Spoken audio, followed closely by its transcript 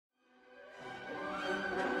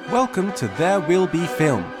Welcome to There Will Be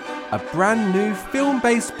Film, a brand new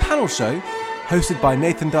film-based panel show hosted by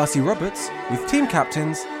Nathan Darcy-Roberts with team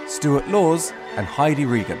captains Stuart Laws and Heidi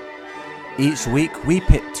Regan. Each week we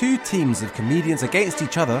pit two teams of comedians against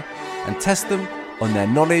each other and test them on their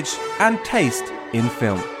knowledge and taste in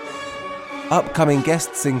film. Upcoming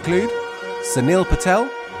guests include Sunil Patel,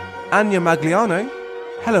 Anya Magliano,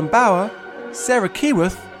 Helen Bauer, Sarah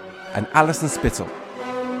Keyworth and Alison Spittle.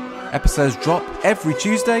 Episodes drop every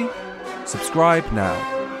Tuesday. Subscribe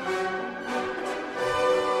now.